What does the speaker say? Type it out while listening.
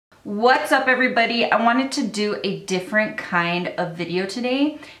What's up everybody? I wanted to do a different kind of video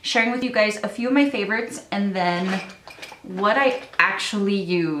today, sharing with you guys a few of my favorites and then what I actually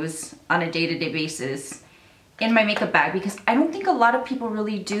use on a day-to-day basis in my makeup bag, because I don't think a lot of people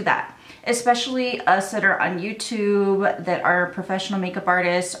really do that, especially us that are on YouTube, that are professional makeup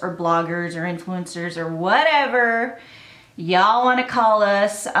artists or bloggers or influencers or whatever y'all want to call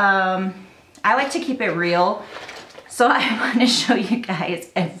us. I like to keep it real. So I want to show you guys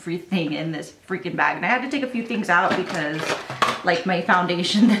everything in this freaking bag. And I had to take a few things out because, like my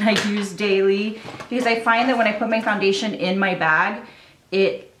foundation that I use daily, because I find that when I put my foundation in my bag,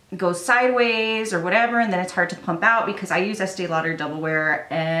 it goes sideways or whatever, and then it's hard to pump out because I use Estee Lauder Double Wear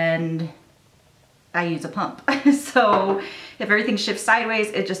and I use a pump. So if everything shifts sideways,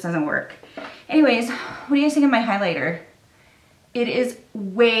 it just doesn't work. Anyways, what do you guys think of my highlighter? It is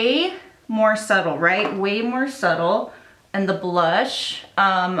way more subtle, right? Way more subtle. And the blush,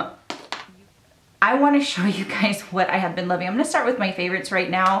 I want to show you guys what I have been loving. I'm going to start with my favorites right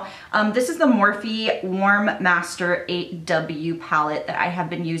now. This is the Morphe Warm Master 8W palette that I have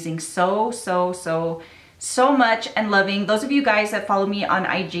been using so much and loving. Those of you guys that follow me on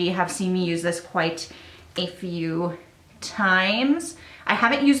IG have seen me use this quite a few times. I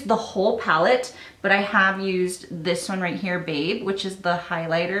haven't used the whole palette, but I have used this one right here, Babe, which is the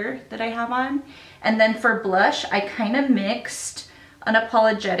highlighter that I have on. And then for blush, I kind of mixed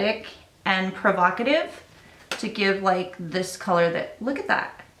Unapologetic and Provocative to give like this color that, look at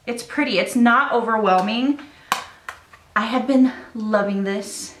that. It's pretty, it's not overwhelming. I have been loving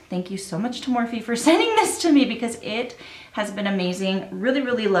this. Thank you so much to Morphe for sending this to me because it has been amazing.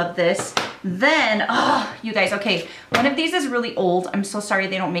 Really love this. Then, oh, you guys, okay, one of these is really old. I'm so sorry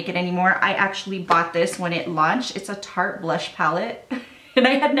they don't make it anymore. I actually bought this when it launched. It's a Tarte blush palette and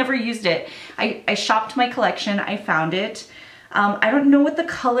I had never used it. I shopped my collection, I found it. I don't know what the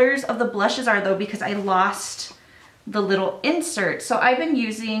colors of the blushes are though because I lost the little insert. So I've been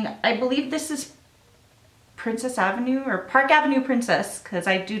using, I believe this is Princess Avenue or Park Avenue Princess, because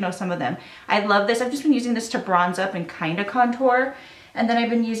I do know some of them. I love this. I've just been using this to bronze up and kind of contour. And then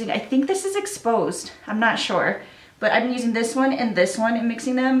I've been using, I think this is Exposed. I'm not sure. But I've been using this one and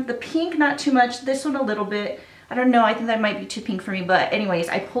mixing them. The pink, not too much. This one a little bit. I don't know. I think that might be too pink for me. But anyways,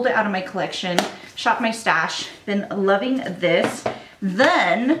 I pulled it out of my collection. Shopped my stash. Been loving this.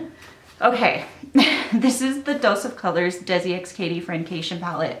 Then, okay. This is the Dose of Colors Desi X Katy Friendcation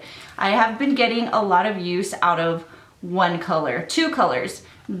palette. I have been getting a lot of use out of one color, two colors.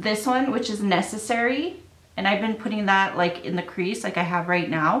 This one, which is Necessary, and I've been putting that like in the crease like I have right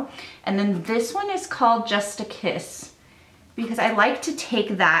now. And then this one is called Just a Kiss, because I like to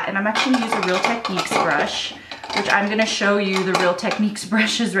take that, and I'm actually gonna use a Real Techniques brush, which I'm gonna show you the Real Techniques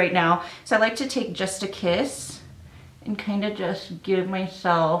brushes right now. So I like to take Just a Kiss and kind of just give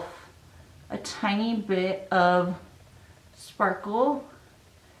myself a tiny bit of sparkle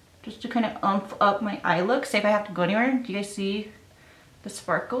just to kind of umph up my eye look. Say if I have to go anywhere, do you guys see the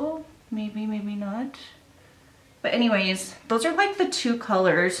sparkle? Maybe, maybe not. But anyways, those are like the two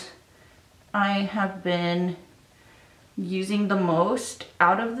colors I have been using the most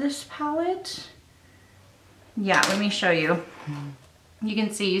out of this palette. Yeah, let me show you. You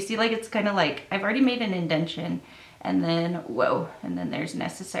can see, you see like it's kind of like, I've already made an indentation and then, whoa, and then there's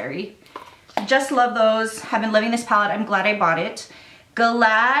Necessary. Just love those. Have been loving this palette. I'm glad I bought it.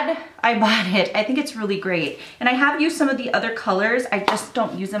 Glad I bought it. I think it's really great. And I have used some of the other colors. I just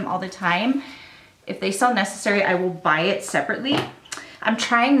don't use them all the time. If they sell Necessary, I will buy it separately. I'm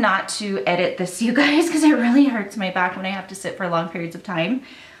trying not to edit this, you guys, because it really hurts my back when I have to sit for long periods of time.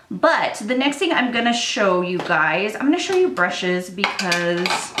 But the next thing I'm going to show you guys, I'm going to show you brushes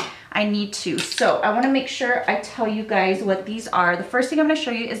because I need to. So I want to make sure I tell you guys what these are. The first thing I'm going to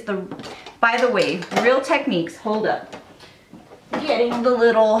show you is the, by the way, Real Techniques, hold up. Getting the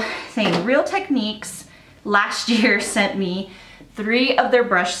little thing. Real Techniques last year sent me 3 of their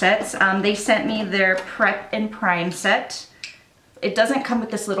brush sets. They sent me their Prep and Prime set. It doesn't come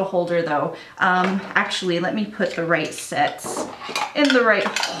with this little holder though. Actually, let me put the right sets in the right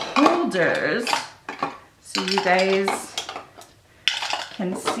holders so you guys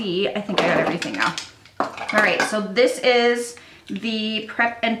can see. I think I got everything now. All right, so this is the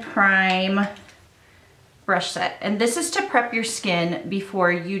Prep and Prime brush set, and this is to prep your skin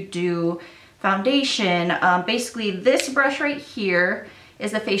before you do foundation. Basically, this brush right here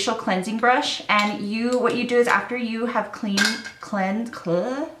is a facial cleansing brush, and what you do is after you have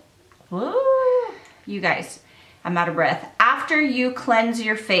you guys, I'm out of breath. After you cleanse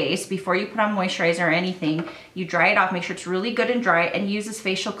your face, before you put on moisturizer or anything, you dry it off, make sure it's really good and dry, and use this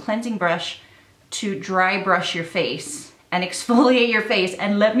facial cleansing brush to dry brush your face. and exfoliate your face.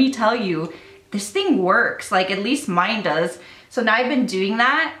 And let me tell you, this thing works, like at least mine does. So now I've been doing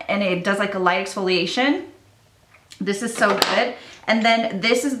that and it does like a light exfoliation. This is so good. And then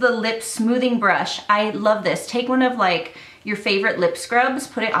this is the lip smoothing brush. I love this. Take one of like your favorite lip scrubs,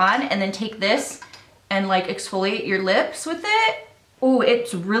 put it on, and then take this and like exfoliate your lips with it. Oh,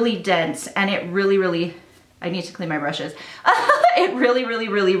 it's really dense and it really, I need to clean my brushes. It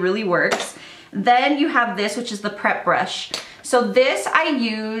really works. Then you have this, which is the prep brush. So this I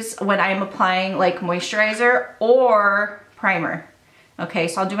use when I'm applying like moisturizer or primer. Okay,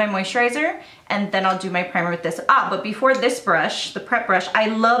 so I'll do my moisturizer and then I'll do my primer with this. But before this brush, the prep brush, I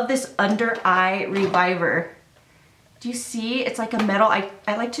love this under eye reviver. Do you see? It's like a metal. I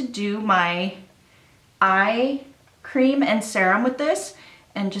like to do my eye cream and serum with this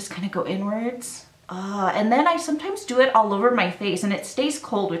and just kind of go inwards. And then I sometimes do it all over my face and it stays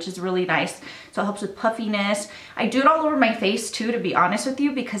cold, which is really nice. So it helps with puffiness. I do it all over my face too, to be honest with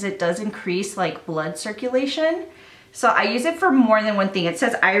you, because it does increase like blood circulation. So I use it for more than one thing. It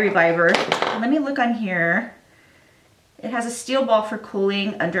says eye reviver. Let me look on here. It has a steel ball for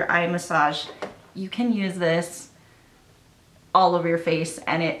cooling under eye massage. You can use this all over your face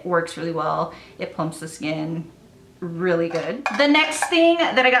and it works really well. It plumps the skin. Really good. The next thing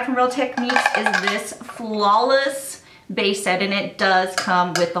that I got from Real Techniques is this Flawless base set, and it does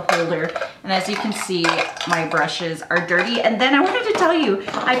come with the holder. And as you can see, my brushes are dirty. And then I wanted to tell you,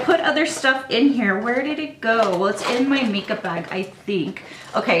 I put other stuff in here. Where did it go? Well, it's in my makeup bag, I think.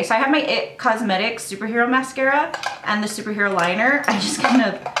 Okay, so I have my IT Cosmetics Superhero Mascara and the Superhero Liner. I just kind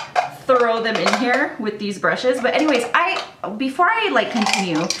of throw them in here with these brushes. But anyways, before I like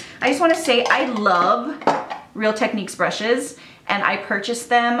continue, I just want to say I love Real Techniques brushes, and I purchased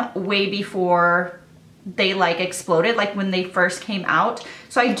them way before they like exploded, like when they first came out.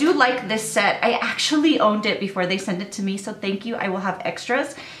 So I do like this set. I actually owned it before they sent it to me, so thank you. I will have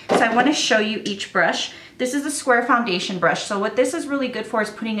extras. So I want to show you each brush. This is a square foundation brush. So what this is really good for is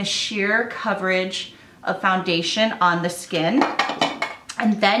putting a sheer coverage of foundation on the skin.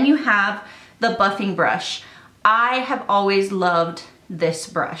 And then you have the buffing brush. I have always loved this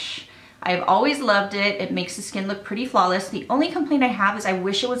brush. I've always loved it. It makes the skin look pretty flawless. The only complaint I have is I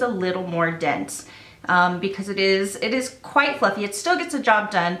wish it was a little more dense because it is quite fluffy. It still gets the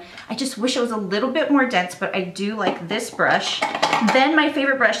job done. I just wish it was a little bit more dense, but I do like this brush. Then my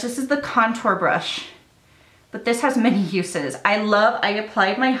favorite brush, this is the contour brush, but this has many uses. I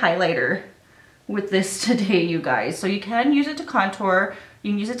applied my highlighter with this today, you guys. So you can use it to contour,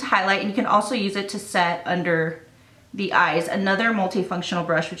 you can use it to highlight, and you can also use it to set under the eyes. Another multifunctional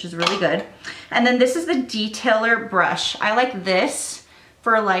brush, which is really good. And then this is the detailer brush. I like this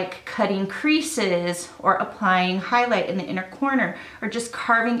for like cutting creases or applying highlight in the inner corner, or just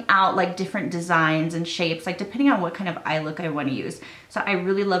carving out like different designs and shapes, like depending on what kind of eye look I want to use. So I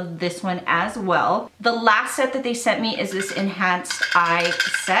really love this one as well. The last set that they sent me is this enhanced eye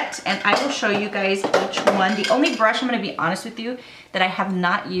set, and I will show you guys each one. The only brush, I'm going to be honest with you, that I have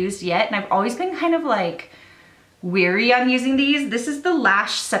not used yet, and I've always been kind of like weary on using these. This is the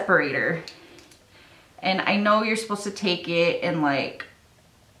lash separator, and I know you're supposed to take it and like,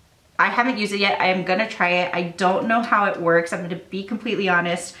 I haven't used it yet. I am gonna try it. I don't know how it works. I'm gonna be completely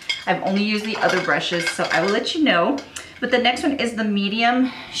honest. I've only used the other brushes, so I will let you know. But the next one is the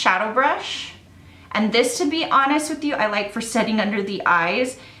medium shadow brush, and this, to be honest with you, I like for setting under the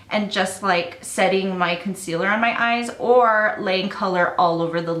eyes and just like setting my concealer on my eyes or laying color all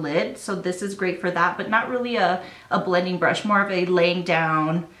over the lid. So this is great for that, but not really a blending brush, more of a laying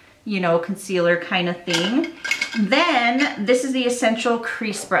down, you know, concealer kind of thing. Then this is the Essential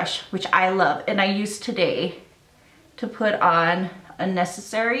Crease Brush, which I love, and I used today to put on a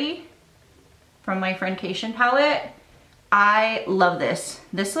Necessary from my Friendcation palette. I love this.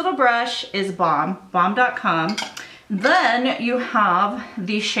 This little brush is bomb.com. Then you have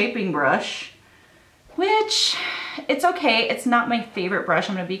the shaping brush, which it's okay. It's not my favorite brush.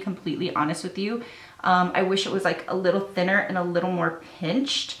 I'm gonna be completely honest with you. I wish it was like a little thinner and a little more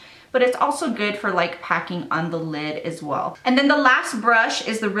pinched, but it's also good for like packing on the lid as well. And then the last brush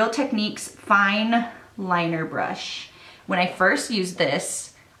is the Real Techniques Fine Liner Brush. When I first used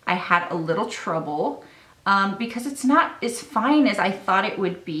this, I had a little trouble because it's not as fine as I thought it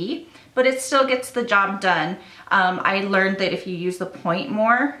would be, but it still gets the job done. I learned that if you use the point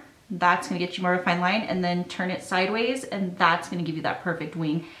more, that's gonna get you more of a fine line, and then turn it sideways, and that's gonna give you that perfect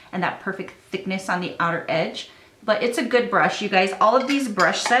wing and that perfect thickness on the outer edge. But it's a good brush, you guys. All of these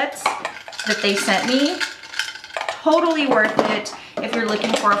brush sets that they sent me, totally worth it if you're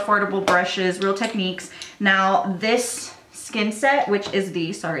looking for affordable brushes. Real Techniques. Now this skin set, which is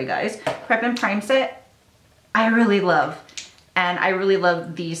the, sorry guys, Prep and Prime set, I really love. and I really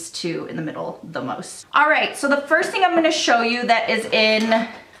love these two in the middle the most. All right, so the first thing I'm gonna show you that is in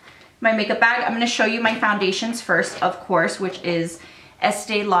my makeup bag, I'm gonna show you my foundations first, of course, which is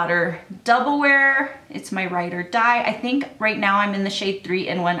Estee Lauder Double Wear. It's my ride or die. I think right now I'm in the shade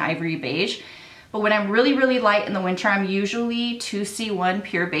 3-in-1 Ivory Beige. But when I'm really, really light in the winter, I'm usually 2C1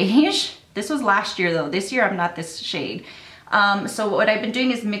 Pure Beige. This was last year though. This year I'm not this shade. So what I've been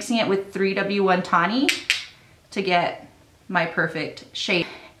doing is mixing it with 3W1 Tawny to get my perfect shade.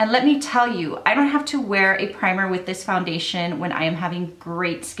 And let me tell you, I don't have to wear a primer with this foundation when I am having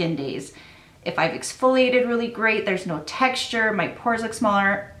great skin days. If I've exfoliated really great, there's no texture, my pores look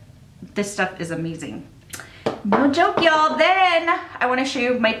smaller, this stuff is amazing. No joke, y'all. Then I wanna show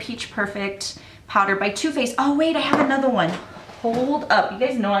you my Peach Perfect powder by Too Faced. Oh wait, I have another one. Hold up, you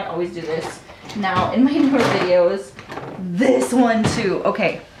guys know I always do this now in my newer videos. This one too.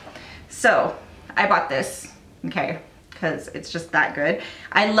 Okay, so I bought this, okay, because it's just that good.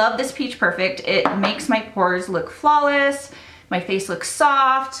 I love this Peach Perfect. It makes my pores look flawless. My face looks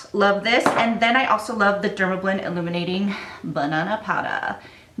soft. Love this. And then I also love the Dermablend Illuminating Banana Powder.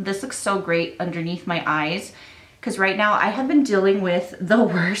 This looks so great underneath my eyes, because right now I have been dealing with the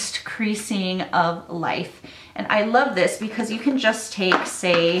worst creasing of life. And I love this because you can just take,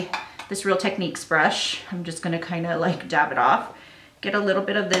 say, this Real Techniques brush. I'm just gonna kind of like dab it off. Get a little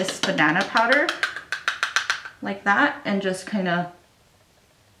bit of this banana powder like that and just kind of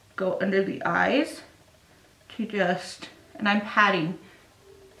go under the eyes to just, and I'm patting.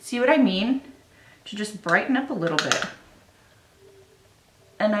 See what I mean? To just brighten up a little bit.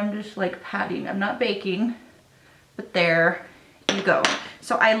 And I'm just like patting. I'm not baking. But there you go.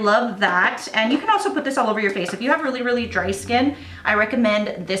 So I love that. And you can also put this all over your face. If you have really, really dry skin, I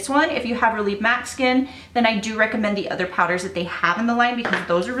recommend this one. If you have really matte skin, then I do recommend the other powders that they have in the line because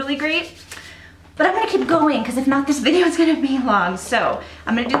those are really great. But I'm gonna keep going because if not, this video is gonna be long. So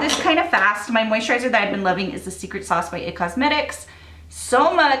I'm gonna do this kind of fast. My moisturizer that I've been loving is the Secret Sauce by IT Cosmetics.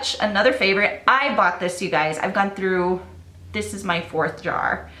 So much, another favorite. I bought this, you guys. I've gone through, this is my fourth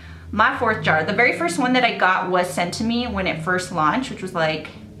jar. My fourth jar. The very first one that I got was sent to me when it first launched, which was like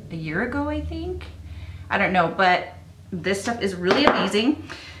a year ago, I think. I don't know, but this stuff is really amazing.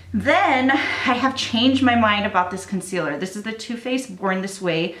 Then I have changed my mind about this concealer. This is the Too Faced Born This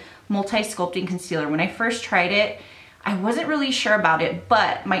Way Multi-Sculpting Concealer. When I first tried it, I wasn't really sure about it,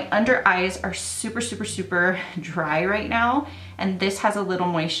 but my under eyes are super, super, super dry right now, and this has a little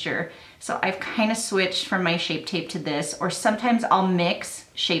moisture. So I've kind of switched from my Shape Tape to this, or sometimes I'll mix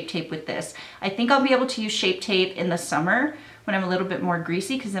Shape Tape with this. I think I'll be able to use Shape Tape in the summer when I'm a little bit more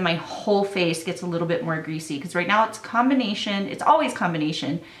greasy, because then my whole face gets a little bit more greasy, because right now it's combination, it's always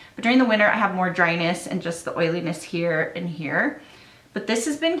combination, but during the winter I have more dryness and just the oiliness here and here. But this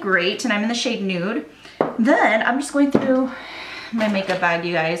has been great, and I'm in the shade Nude. Then I'm just going through my makeup bag,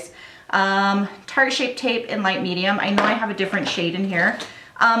 you guys. Tarte Shape Tape in light medium. I know I have a different shade in here.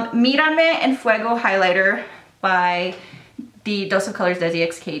 Mírame en Fuego highlighter by the Dose of Colors Desi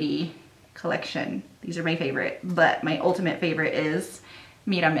X Katy collection. These are my favorite, but my ultimate favorite is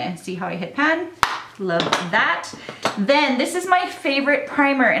Mírame. See how I hit pan? Love that. Then this is my favorite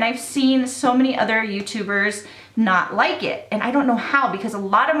primer, and I've seen so many other YouTubers not like it, and I don't know how, because a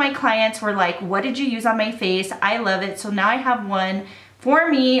lot of my clients were like, what did you use on my face? I love it. So now I have one for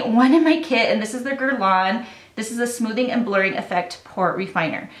me, one in my kit, and this is the Guerlain. This is a Smoothing and Blurring Effect Pore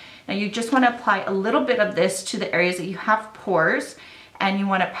Refiner. Now you just want to apply a little bit of this to the areas that you have pores, and you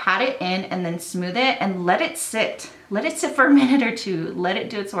want to pat it in and then smooth it and let it sit. Let it sit for a minute or two. Let it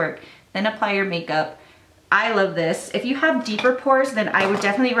do its work. Then apply your makeup. I love this. If you have deeper pores, then I would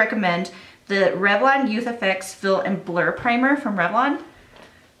definitely recommend the Revlon Youth Effects Fill and Blur Primer from Revlon.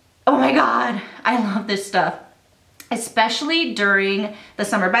 Oh my God, I love this stuff, especially during the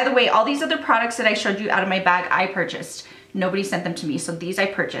summer. By the way, all these other products that I showed you out of my bag, I purchased. Nobody sent them to me, so these I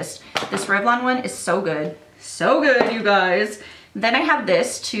purchased. This Revlon one is so good, you guys. Then I have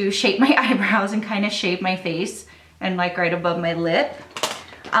this to shape my eyebrows and kind of shape my face and like right above my lip.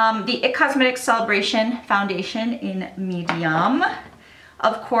 The IT Cosmetics Celebration Foundation in medium.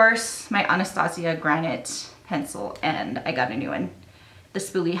 Of course, my Anastasia Granite pencil, and I got a new one. The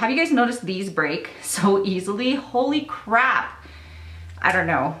spoolie. Have you guys noticed these break so easily? Holy crap. I don't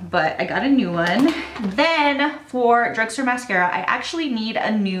know, but I got a new one. Then for drugstore mascara, I actually need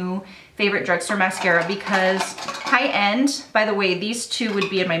a new favorite drugstore mascara because High End, by the way, these two would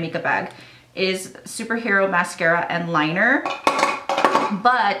be in my makeup bag, is Superhero Mascara and Liner.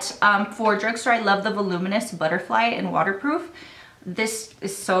 But for drugstore, I love the Voluminous Butterfly and Waterproof. This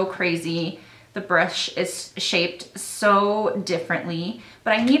is so crazy. The brush is shaped so differently,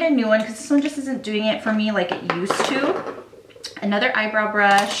 but I need a new one because this one just isn't doing it for me like it used to. Another eyebrow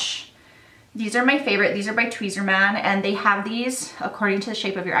brush. These are my favorite. These are by Tweezerman, and they have these according to the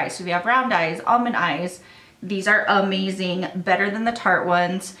shape of your eyes. So if you have round eyes, almond eyes, these are amazing. Better than the Tarte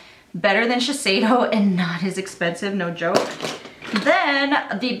ones, better than Shiseido, and not as expensive, no joke.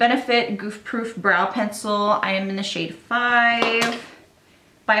 Then the Benefit Goof Proof Brow Pencil. I am in the shade 5.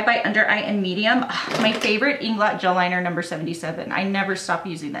 Bye Bye Under Eye in Medium. My favorite Inglot Gel Liner, number 77. I never stop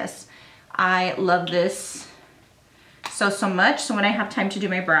using this. I love this so much. So when I have time to do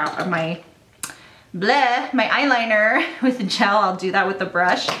my brow, my eyeliner with gel, I'll do that with the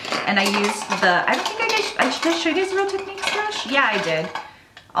brush. And I use the, I don't think I show you guys Real Techniques brush? Yeah, I did.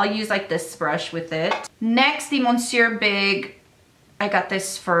 I'll use like this brush with it. Next, the Monsieur Big. I got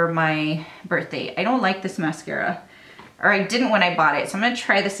this for my birthday. I don't like this mascara, or I didn't when I bought it. So I'm gonna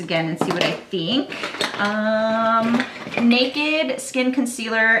try this again and see what I think. Naked Skin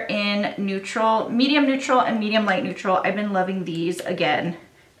Concealer in neutral, medium neutral, and medium light neutral. I've been loving these again.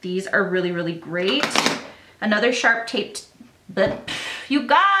 These are really, really great. Another Sharp Taped, but you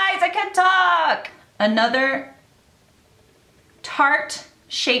guys, I can't talk. Another Tarte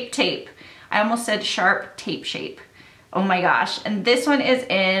Shape Tape. I almost said Sharp Tape Shape. Oh my gosh. And this one is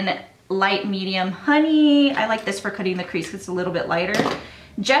in light medium honey. I like this for cutting the crease because it's a little bit lighter.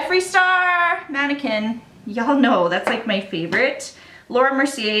 Jeffree Star Mannequin. Y'all know that's like my favorite. Laura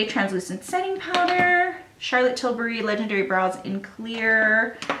Mercier Translucent Setting Powder. Charlotte Tilbury Legendary Brows in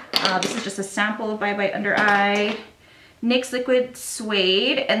Clear. This is just a sample of Bye Bye Under Eye. NYX Liquid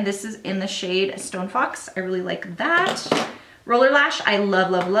Suede, and this is in the shade Stone Fox. I really like that. Roller Lash, I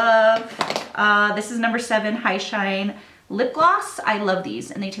love, love, love. This is number 7 High Shine Lip Gloss. I love these,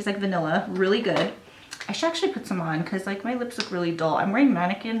 and they taste like vanilla. Really good. I should actually put some on because like my lips look really dull. I'm wearing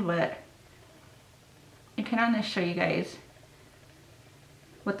Mannequin, but I kind of want to show you guys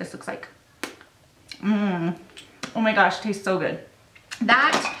what this looks like. Oh my gosh, tastes so good.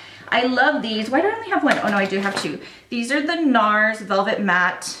 That, I love these. Why do I only have one? Oh no, I do have 2. These are the NARS Velvet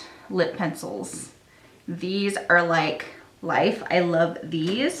Matte Lip Pencils. These are like life. I love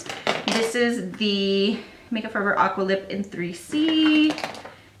these. This is the Makeup Forever Aqua Lip in 3C.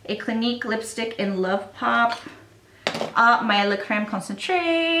 A Clinique lipstick in Love Pop. My Le Creme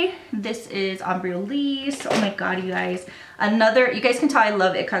Concentré. This is Ombre Elise. Oh my god, you guys. Another, you guys can tell I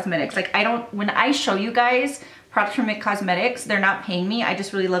love IT Cosmetics. Like I don't, when I show you guys products from IT Cosmetics, they're not paying me. I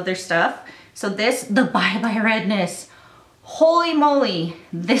just really love their stuff. So this, the Bye Bye Redness. Holy moly,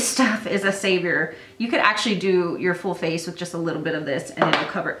 this stuff is a savior. You could actually do your full face with just a little bit of this and it'll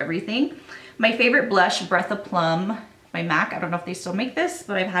cover everything. My favorite blush, Breath of Plum by MAC. I don't know if they still make this,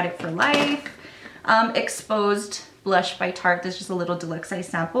 but I've had it for life. Exposed blush by Tarte. This is just a little deluxe size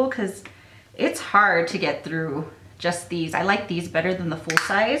sample because it's hard to get through just these. I like these better than the full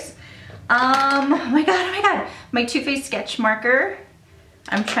size. Oh my god. My Too Faced Sketch Marker.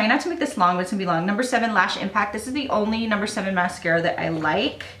 I'm trying not to make this long, but it's gonna be long. Number 7 Lash Impact. This is the only number 7 mascara that I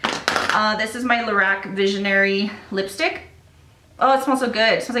like. This is my Lorac Visionary lipstick. Oh, it smells so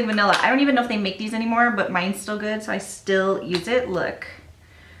good. It smells like vanilla. I don't even know if they make these anymore, but mine's still good, so I still use it. Look.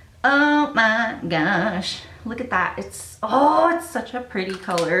 Oh my gosh. Look at that. It's such a pretty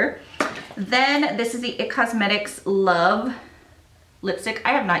color. Then this is the IT Cosmetics Love lipstick.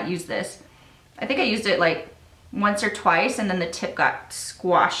 I have not used this. I think I used it like once or twice and then the tip got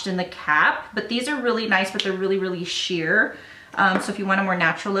squashed in the cap. But these are really nice, but they're really, really sheer. So if you want a more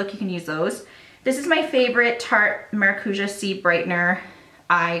natural look, you can use those. This is my favorite Tarte Maracuja Sea Brightener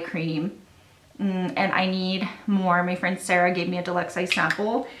Eye Cream. And I need more. My friend Sarah gave me a deluxe size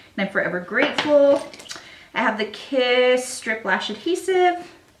sample and I'm forever grateful. I have the Kiss Strip Lash Adhesive.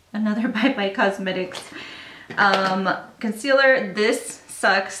 Another Bye Bye Cosmetics concealer. This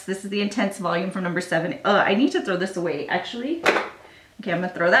sucks. This is the Intense Volume from number 7. I need to throw this away actually. Okay, I'm gonna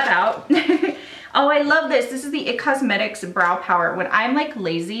throw that out. Oh, I love this. This is the IT Cosmetics Brow Power. When I'm like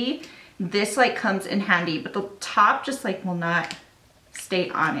lazy, this like comes in handy, but the top just like will not stay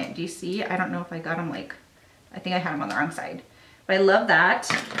on it. Do you see? I don't know if I got them like, I think I had them on the wrong side, but I love that.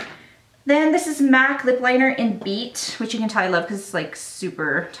 Then this is MAC Lip Liner in Beat, which you can tell I love because it's like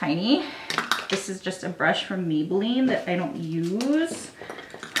super tiny. This is just a brush from Maybelline that I don't use.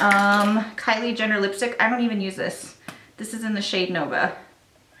 Kylie Jenner lipstick. I don't even use this. This is in the shade Nova.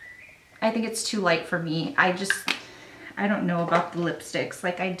 I think it's too light for me. I don't know about the lipsticks.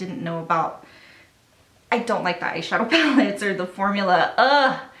 Like I didn't know about, I don't like the eyeshadow palettes or the formula.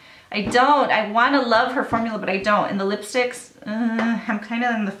 I don't. I want to love her formula, but I don't. And the lipsticks, I'm kind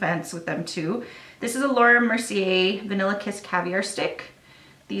of on the fence with them too. This is a Laura Mercier Vanilla Kiss Caviar Stick.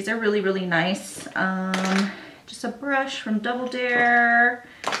 These are really, really nice. Just a brush from Double Dare.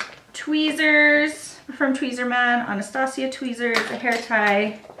 Tweezers. from Tweezerman, Anastasia tweezers, a hair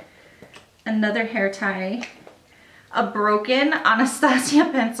tie, another hair tie, a broken Anastasia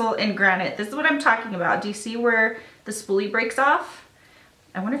pencil in granite. This is what I'm talking about. Do you see where the spoolie breaks off?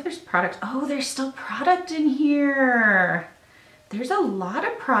 I wonder if there's product. Oh, there's still product in here. There's a lot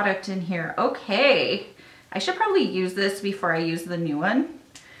of product in here. Okay. I should probably use this before I use the new one.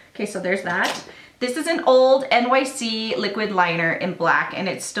 Okay, so there's that. This is an old NYC liquid liner in black and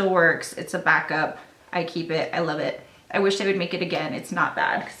it still works. It's a backup. I keep it. I love it. I wish they would make it again. It's not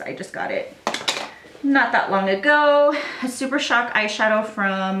bad because I just got it not that long ago. A Super Shock eyeshadow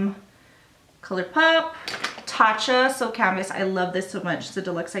from ColourPop. Tatcha So Canvas. I love this so much. It's a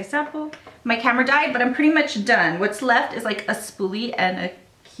deluxe size sample. My camera died, but I'm pretty much done. What's left is like a spoolie and a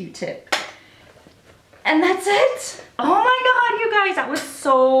Q-tip. And that's it. Oh my God, you guys, that was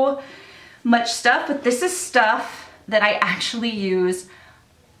so much stuff, but this is stuff that I actually use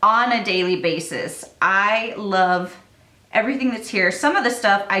on a daily basis. I love everything that's here. Some of the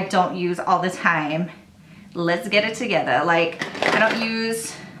stuff I don't use all the time. Let's get it together. Like, I don't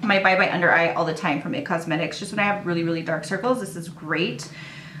use my Bye Bye Under Eye all the time from IT Cosmetics, just when I have really, really dark circles. This is great.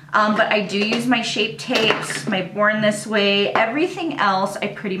 But I do use my Shape Tapes, my Born This Way. Everything else I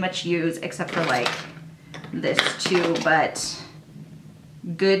pretty much use except for like this too, but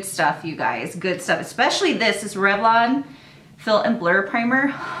good stuff, you guys, good stuff. Especially this is Revlon Fill and Blur Primer.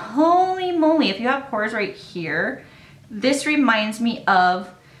 Holy moly, if you have pores right here, this reminds me of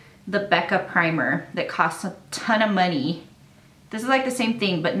the Becca primer that costs a ton of money. This is like the same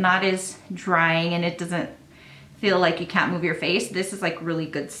thing, but not as drying and it doesn't feel like you can't move your face. This is like really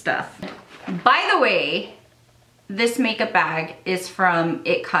good stuff. By the way, this makeup bag is from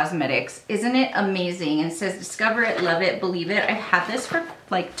IT Cosmetics. Isn't it amazing? And it says discover it, love it, believe it. I've had this for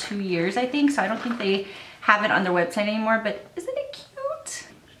like 2 years, I think, so I don't think they have it on their website anymore, but isn't it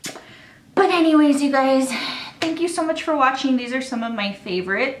cute? But anyways, you guys, thank you so much for watching. These are some of my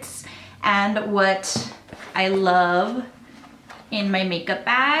favorites and what I love in my makeup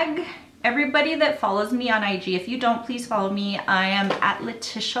bag. Everybody that follows me on IG, if you don't, please follow me. I am at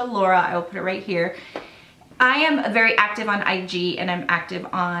Letitia Laura. I will put it right here. I am very active on IG and I'm active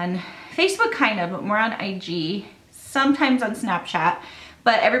on Facebook kind of, but more on IG, sometimes on Snapchat.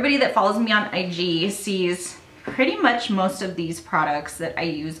 But everybody that follows me on IG sees pretty much most of these products that I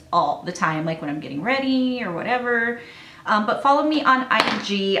use all the time, like when I'm getting ready or whatever. But follow me on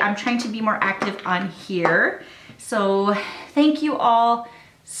IG. I'm trying to be more active on here. So thank you all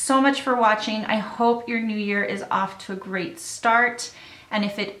so much for watching. I hope your new year is off to a great start. And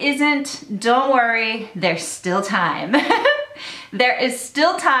if it isn't, don't worry, there's still time. There is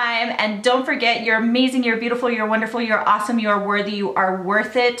still time, and don't forget, you're amazing, you're beautiful, you're wonderful, you're awesome, you are worthy, you are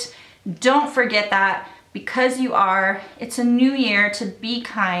worth it. Don't forget that, because you are. It's a new year to be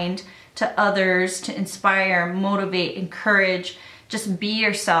kind to others, to inspire, motivate, encourage. Just be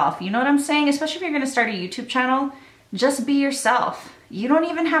yourself. You know what I'm saying? Especially if you're gonna start a YouTube channel, just be yourself. You don't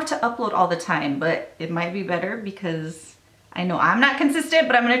even have to upload all the time, but it might be better because I know I'm not consistent,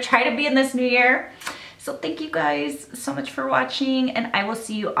 but I'm gonna try to be in this new year. So thank you guys so much for watching, and I will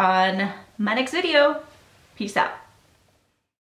see you on my next video. Peace out.